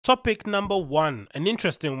Topic number one, an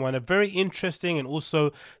interesting one, a very interesting and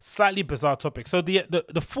also slightly bizarre topic. So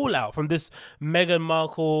the fallout from this Meghan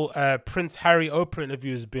Markle, Prince Harry Oprah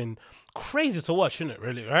interview has been crazy to watch, isn't it?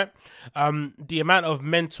 Really, right? The amount of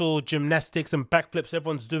mental gymnastics and backflips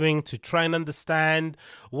everyone's doing to try and understand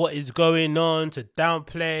what is going on, to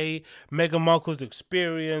downplay Meghan Markle's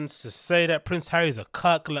experience, to say that Prince Harry's a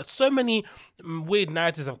cuck. Like, so many weird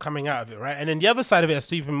narratives are coming out of it, right? And then the other side of it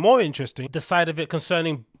is even more interesting. The side of it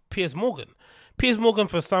concerning Piers Morgan. Piers Morgan,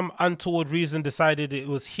 for some untoward reason, decided it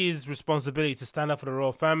was his responsibility to stand up for the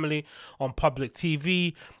royal family on public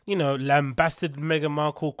TV. You know, lambasted Meghan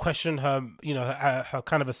Markle, questioned her, her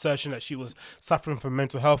kind of assertion that she was suffering from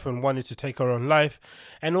mental health and wanted to take her own life,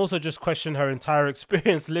 and also just questioned her entire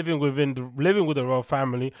experience living with the royal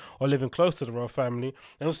family or living close to the royal family,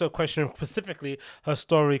 and also questioned specifically her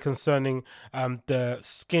story concerning the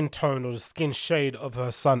skin tone or the skin shade of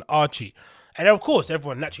her son Archie. And of course,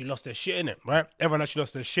 everyone naturally lost their shit in it, right? Everyone actually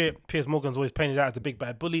lost their shit. Piers Morgan's always painted out as a big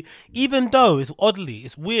bad bully, even though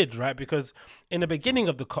it's weird, right? Because in the beginning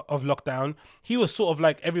of lockdown, he was sort of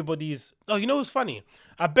like everybody's. Oh, you know what's funny?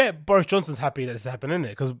 I bet Boris Johnson's happy that this happened, isn't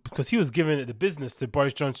it? Because he was giving it the business to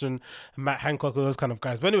Boris Johnson, Matt Hancock, all those kind of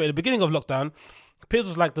guys. But anyway, at the beginning of lockdown, Piers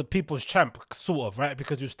was like the people's champ, sort of, right?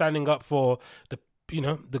 Because you're standing up for the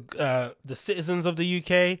citizens of the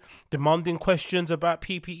UK, demanding questions about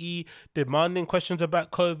PPE, demanding questions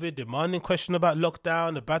about COVID, demanding questions about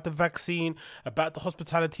lockdown, about the vaccine, about the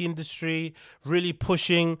hospitality industry, really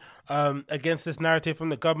pushing against this narrative from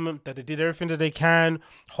the government that they did everything that they can,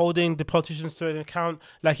 holding the politicians to an account.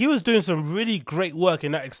 Like, he was doing some really great work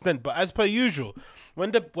in that extent. But as per usual,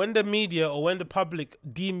 when the media or when the public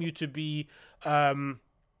deem you to be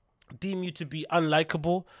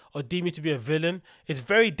unlikable or deem you to be a villain, it's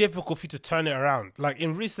very difficult for you to turn it around. Like,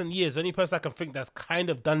 in recent years, the only person I can think that's kind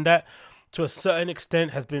of done that to a certain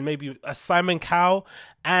extent has been maybe a Simon Cowell,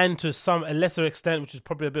 and to a lesser extent, which is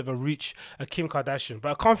probably a bit of a reach, a Kim Kardashian.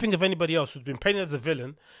 But I can't think of anybody else who's been painted as a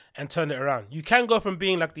villain and turned it around. You can go from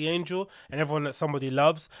being like the angel and everyone that somebody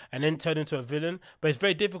loves and then turn into a villain, but it's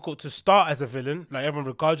very difficult to start as a villain, like everyone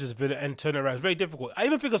regards you as a villain, and turn it around. It's very difficult. I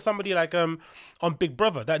even think of somebody like on Big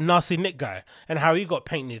Brother, that nasty Nick guy, and how he got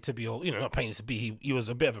painted to be, not painted to be, he was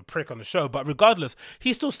a bit of a prick on the show, but regardless,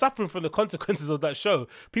 he's still suffering from the consequences of that show.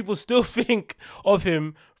 People still think of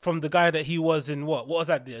him from the guy that he was in what was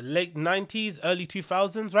that, the late 90s, early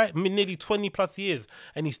 2000s, right? I mean, nearly 20 plus years,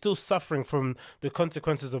 and he's still suffering from the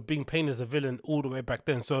consequences of being painted as a villain all the way back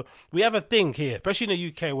then. So we have a thing here, especially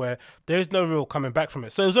in the UK, where there is no real coming back from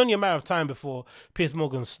it. So it was only a matter of time before Piers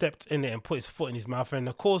Morgan stepped in it and put his foot in his mouth, and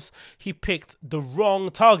of course he picked the wrong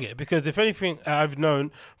target, because if anything I've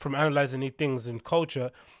known from analysing these things in culture,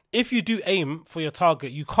 if you do aim for your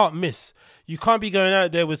target, you can't miss. You can't be going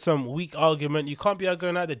out there with some weak argument. You can't be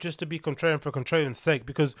going out there just to be contrarian for contrarian's sake,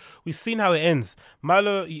 because we've seen how it ends.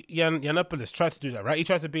 Milo Yiannopoulos tried to do that, right? He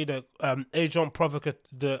tried to be the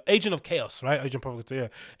the agent of chaos, right? Agent provocateur, yeah.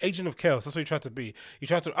 Agent of chaos. That's what he tried to be. He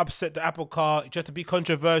tried to upset the apple cart. He tried to be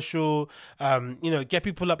controversial, get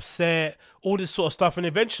people upset, all this sort of stuff. And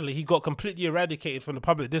eventually he got completely eradicated from the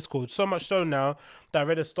public discourse. So much so now that I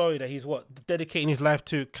read a story that he's dedicating his life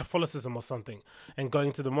to Catholicism or something, and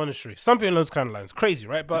going to the monastery. Something along those kind of lines. Crazy,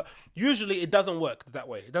 right? But usually it doesn't work that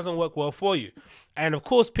way. It doesn't work well for you. And of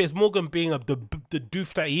course, Piers Morgan, being the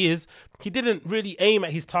doof that he is, he didn't really aim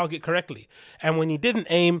at his target correctly. And when he didn't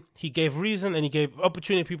aim, he gave reason and he gave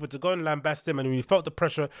opportunity for people to go and lambast him. And when he felt the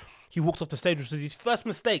pressure, he walked off the stage, which was his first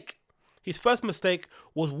mistake. His first mistake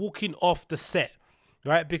was walking off the set,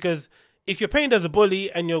 right? Because if you're painted as a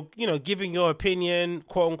bully and you're, giving your opinion,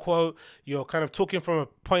 quote unquote, you're kind of talking from a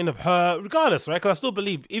point of hurt, regardless, right? Because I still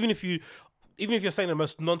believe, even if you're saying the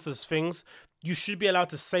most nonsense things, you should be allowed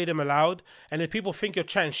to say them aloud. And if people think you're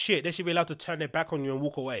chatting shit, they should be allowed to turn their back on you and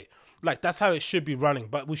walk away. Like, that's how it should be running.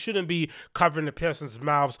 But we shouldn't be covering the person's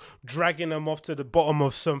mouths, dragging them off to the bottom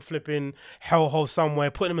of some flipping hellhole somewhere,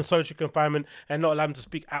 putting them in solitary confinement, and not allowing them to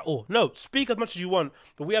speak at all. No, speak as much as you want,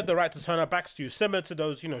 but we have the right to turn our backs to you, similar to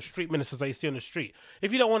those, street ministers that you see on the street.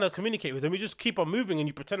 If you don't want to communicate with them, you just keep on moving and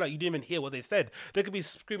you pretend like you didn't even hear what they said. They could be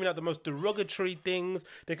screaming out the most derogatory things.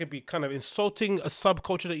 They could be kind of insulting a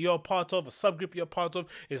subculture that you're a part of, a subgroup you're a part of,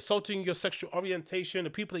 insulting your sexual orientation, the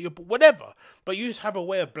people that you're, whatever. But you just have a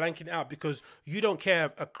way of blanking out because you don't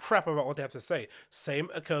care a crap about what they have to say. Same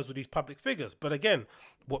occurs with these public figures. But again,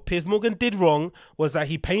 what Piers Morgan did wrong was that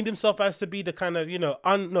he painted himself as to be the kind of,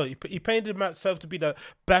 he painted himself to be the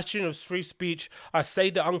bastion of free speech. I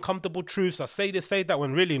say the uncomfortable truths. I say this, say that,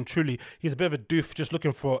 when really and truly he's a bit of a doof just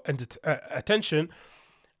looking for attention.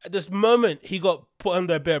 At this moment, he got put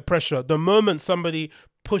under a bit of pressure. The moment somebody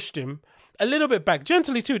pushed him a little bit back,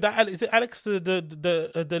 gently too. That is it Alex,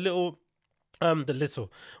 the little.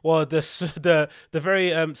 Well, the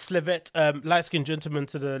very Slevet light skinned gentleman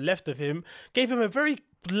to the left of him gave him a very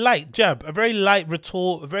light jab, a very light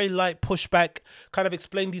retort, a very light pushback, kind of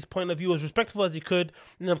explained his point of view as respectful as he could.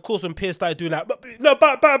 And of course, when Piers started doing that,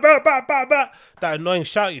 that annoying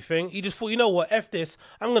shouty thing, he just thought, you know what, F this,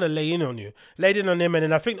 I'm going to lay in on you. Laid in on him, and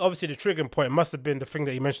then I think obviously the triggering point must have been the thing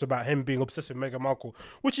that he mentioned about him being obsessed with Meghan Markle,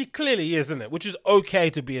 which he clearly is, isn't it? Which is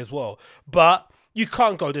okay to be as well. But you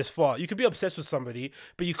can't go this far. You can be obsessed with somebody,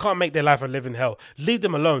 but you can't make their life a living hell. Leave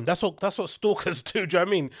them alone. That's what stalkers do. Do you know what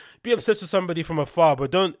I mean? Be obsessed with somebody from afar,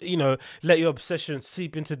 but don't, let your obsession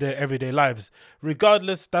seep into their everyday lives.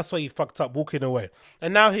 Regardless, that's why he fucked up walking away.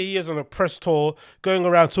 And now he is on a press tour, going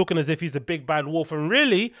around talking as if he's the big bad wolf. And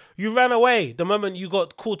really, you ran away the moment you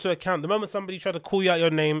got called to account. The moment somebody tried to call you out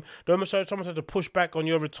your name, the moment someone tried to push back on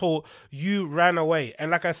your retort, you ran away.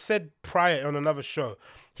 And like I said prior on another show,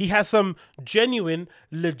 he has some genuine,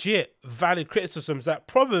 legit, valid criticisms that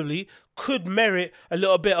probably could merit a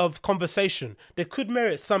little bit of conversation. They could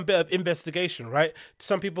merit some bit of investigation, right?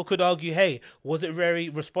 Some people could argue, hey, was it very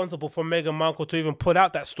responsible for Meghan Markle to even put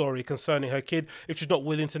out that story concerning her kid if she's not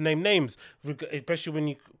willing to name names? Especially when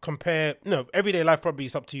you compare, everyday life probably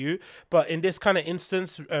is up to you. But in this kind of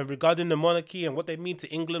instance, regarding the monarchy and what they mean to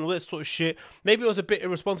England, all this sort of shit, maybe it was a bit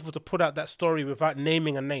irresponsible to put out that story without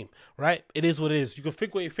naming a name, right? It is what it is. You can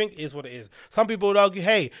think what you think, it is what it is. Some people would argue,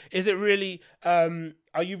 hey, is it really...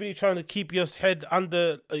 are you really trying to keep your head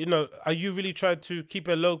under, are you really trying to keep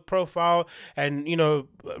a low profile and,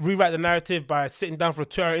 rewrite the narrative by sitting down for a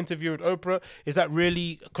 2-hour interview with Oprah? Is that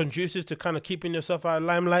really conducive to kind of keeping yourself out of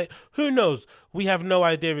limelight? Who knows? We have no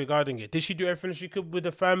idea regarding it. Did she do everything she could with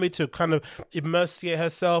the family to kind of immerse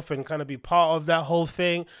herself and kind of be part of that whole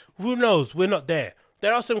thing? Who knows? We're not there.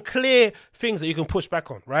 There are some clear things that you can push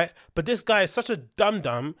back on, right? But this guy is such a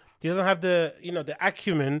dum-dum. He doesn't have the, the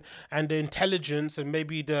acumen and the intelligence and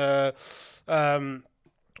maybe the,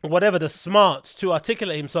 the smarts to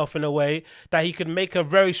articulate himself in a way that he can make a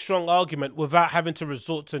very strong argument without having to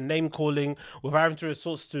resort to name calling, without having to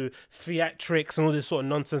resort to theatrics and all this sort of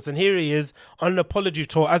nonsense. And here he is on an apology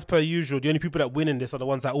tour, as per usual. The only people that win in this are the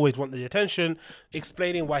ones that always want the attention,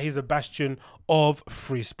 explaining why he's a bastion of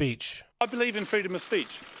free speech. I believe in freedom of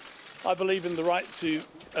speech. I believe in the right to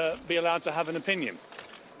be allowed to have an opinion.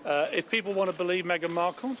 If people want to believe Meghan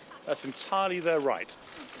Markle, that's entirely their right.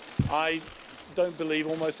 I don't believe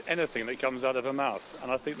almost anything that comes out of her mouth,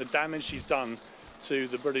 and I think the damage she's done to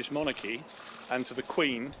the British monarchy and to the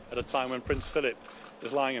Queen at a time when Prince Philip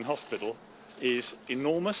is lying in hospital is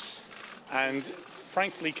enormous and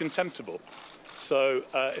frankly contemptible. So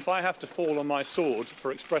if I have to fall on my sword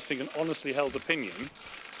for expressing an honestly held opinion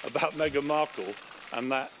about Meghan Markle and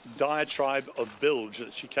that diatribe of bilge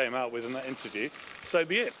that she came out with in that interview, so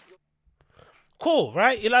be it. Cool,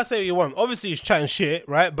 right? You like to say what you want. Obviously, he's chatting shit,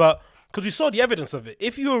 right? But because we saw the evidence of it.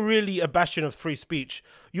 If you were really a bastion of free speech,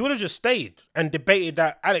 you would have just stayed and debated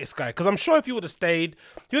that Alex guy. Because I'm sure if you would have stayed,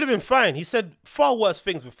 he would have been fine. He said far worse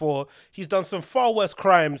things before. He's done some far worse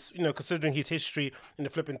crimes, considering his history in the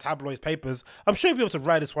flipping tabloid papers. I'm sure he'd be able to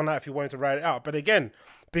ride this one out if he wanted to ride it out. But again,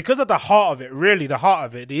 because of the heart of it, really the heart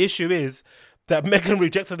of it, the issue is that Meghan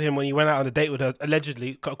rejected him when he went out on a date with her,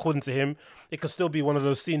 allegedly, according to him. It could still be one of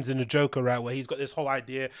those scenes in The Joker, right, where he's got this whole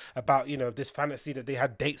idea about, this fantasy that they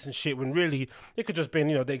had dates and shit, when really it could just been,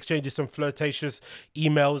 they exchanged some flirtatious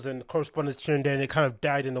emails and correspondence here and there, and it kind of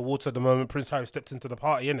died in the water the moment Prince Harry stepped into the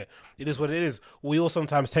party, innit? It is what it is. We all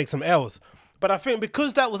sometimes take some L's. But I think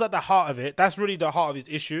because that was at the heart of it, that's really the heart of his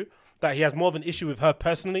issue. That he has more of an issue with her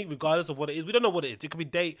personally, regardless of what it is. We don't know what it is. It could be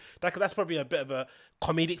date. That's probably a bit of a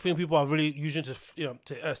comedic thing people are really using to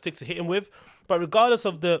stick to hitting with. But regardless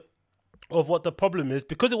of what the problem is,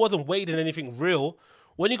 because it wasn't weighted in anything real,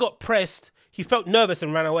 when he got pressed, he felt nervous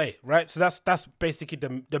and ran away. Right. So that's basically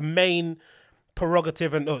the main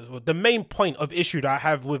prerogative and the main point of issue that I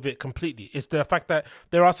have with it completely is the fact that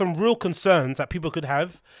there are some real concerns that people could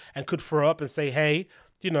have and could throw up and say, hey,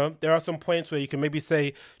 there are some points where you can maybe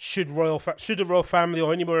say, should the royal family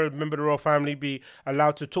or any member of the royal family be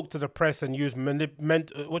allowed to talk to the press and use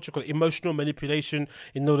emotional manipulation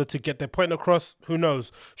in order to get their point across? Who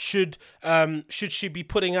knows? Should she be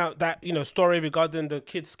putting out that story regarding the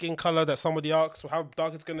kid's skin color that somebody asks, or how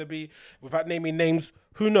dark it's going to be, without naming names?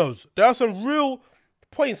 Who knows? There are some real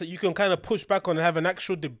points that you can kind of push back on and have an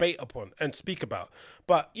actual debate upon and speak about.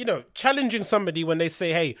 But challenging somebody when they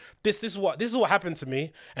say, hey, this is what happened to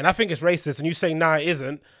me and I think it's racist, and you say, nah, it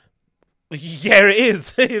isn't. Yeah, it is.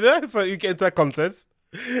 So you get into that contest.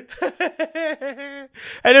 And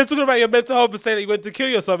then talking about your mental health and saying that you went to kill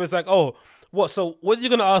yourself, it's like, oh, What? So what is he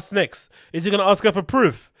gonna ask next? Is he gonna ask her for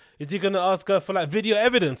proof? Is he gonna ask her for like video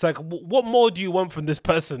evidence? Like, what more do you want from this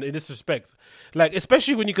person in this respect? Like,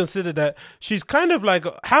 especially when you consider that she's kind of like,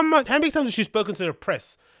 how many times has she spoken to the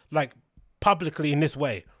press, like publicly in this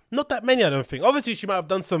way? Not that many, I don't think. Obviously, she might have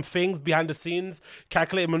done some things behind the scenes,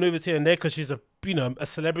 calculated maneuvers here and there, because she's a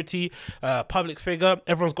celebrity, public figure.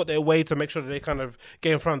 Everyone's got their way to make sure that they kind of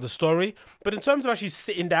get in front of the story. But in terms of actually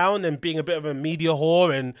sitting down and being a bit of a media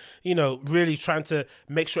whore and, really trying to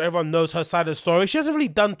make sure everyone knows her side of the story, she hasn't really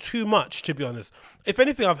done too much, to be honest. If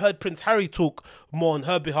anything, I've heard Prince Harry talk more on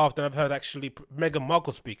her behalf than I've heard actually Meghan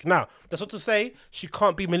Markle speak. Now, that's not to say she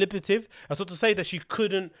can't be manipulative. That's not to say that she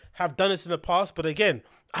couldn't have done this in the past. But again,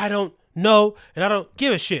 I don't know, and I don't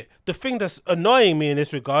give a shit. The thing that's annoying me in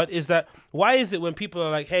this regard is that why is it when people are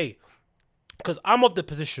like, hey, because I'm of the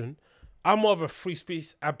position, I'm more of a free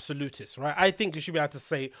speech absolutist, right? I think you should be able to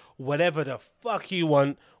say whatever the fuck you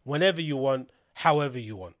want, whenever you want, however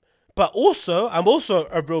you want. But also, I'm also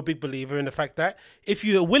a real big believer in the fact that if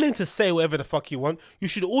you're willing to say whatever the fuck you want, you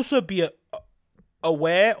should also be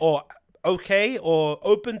aware or okay or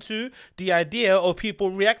open to the idea of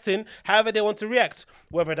people reacting however they want to react,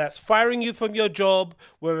 whether that's firing you from your job,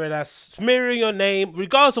 whether that's smearing your name,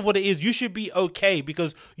 regardless of what it is. You should be okay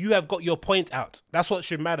because you have got your point out. That's what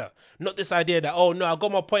should matter, not this idea that, oh no, I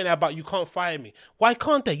got my point out, but you can't fire me. Why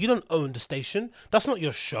can't they? You don't own the station. That's not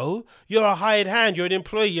your show. You're a hired hand. You're an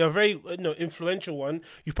employee. You're a very influential one.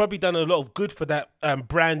 You've probably done a lot of good for that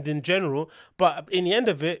brand in general, but in the end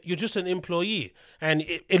of it, you're just an employee. And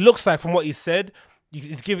it looks like, from what he said,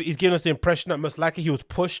 he's giving us the impression that most likely he was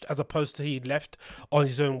pushed as opposed to he left on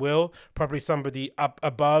his own will. Probably somebody up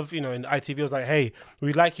above, in ITV was like, hey,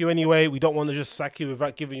 we like you anyway. We don't want to just sack you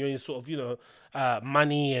without giving you any sort of,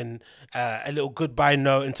 money and a little goodbye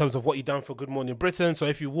note in terms of what you've done for Good Morning Britain. So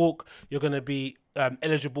if you walk, you're going to be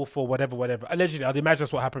eligible for whatever. Allegedly, I'd imagine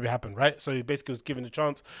that's what happened, right? So he basically was given the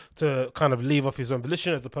chance to kind of leave off his own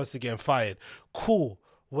volition as opposed to getting fired. Cool,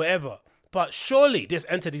 whatever. But surely this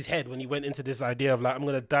entered his head when he went into this idea of like, I'm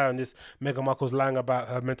going to die on this. Meghan Markle's lying about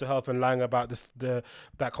her mental health and lying about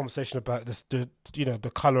that conversation about this,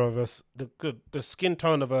 the color of us, the skin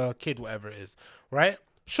tone of a kid, whatever it is, right?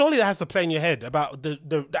 Surely that has to play in your head about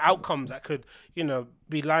the outcomes that could,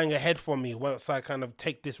 be lying ahead for me once I kind of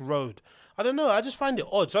take this road. I don't know. I just find it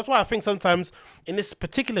odd. So that's why I think sometimes in this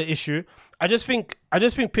particular issue, I just think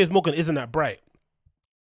Piers Morgan isn't that bright.